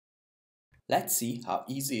Let's see how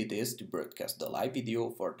easy it is to broadcast the live video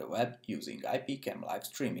for the web using IPCamLive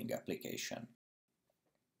Streaming Application.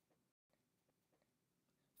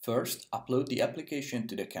 First, upload the application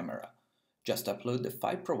to the camera. Just upload the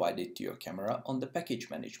file provided to your camera on the package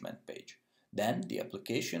management page. Then the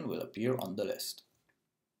application will appear on the list.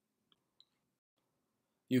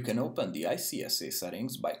 You can open the ICSA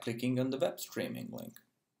settings by clicking on the web streaming link.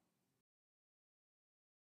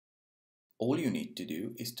 All you need to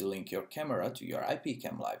do is to link your camera to your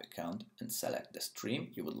IPCamLive account and select the stream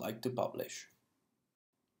you would like to publish.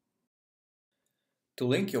 To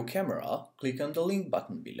link your camera, click on the link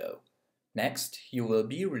button below. Next, you will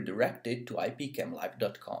be redirected to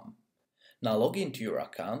IPCamLive.com. Now log into your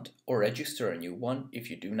account or register a new one if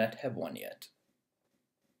you do not have one yet.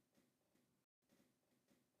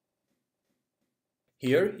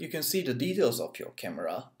 Here you can see the details of your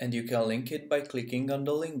camera and you can link it by clicking on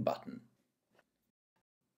the link button.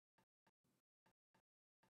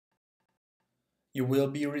 You will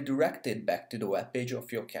be redirected back to the web page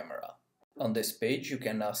of your camera. On this page you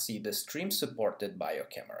can now see the stream supported by your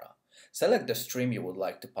camera. Select the stream you would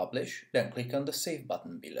like to publish, then click on the Save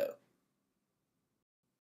button below.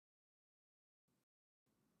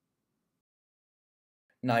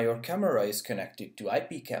 Now your camera is connected to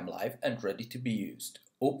IPCamLive and ready to be used.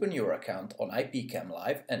 Open your account on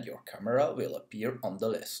IPCamLive and your camera will appear on the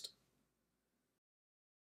list.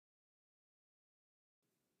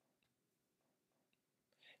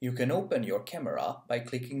 You can open your camera by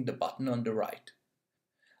clicking the button on the right.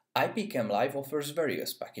 IPCamLive offers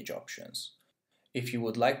various package options. If you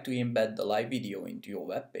would like to embed the live video into your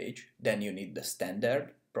web page, then you need the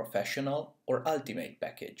Standard, Professional or Ultimate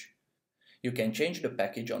package. You can change the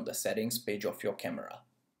package on the settings page of your camera.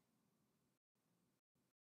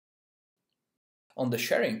 On the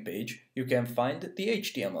sharing page, you can find the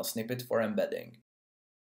HTML snippet for embedding.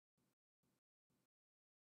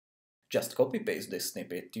 Just copy-paste this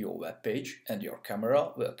snippet to your web page and your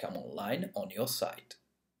camera will come online on your site.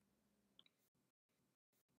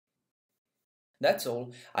 That's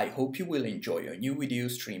all. I hope you will enjoy your new video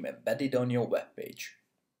stream embedded on your web page.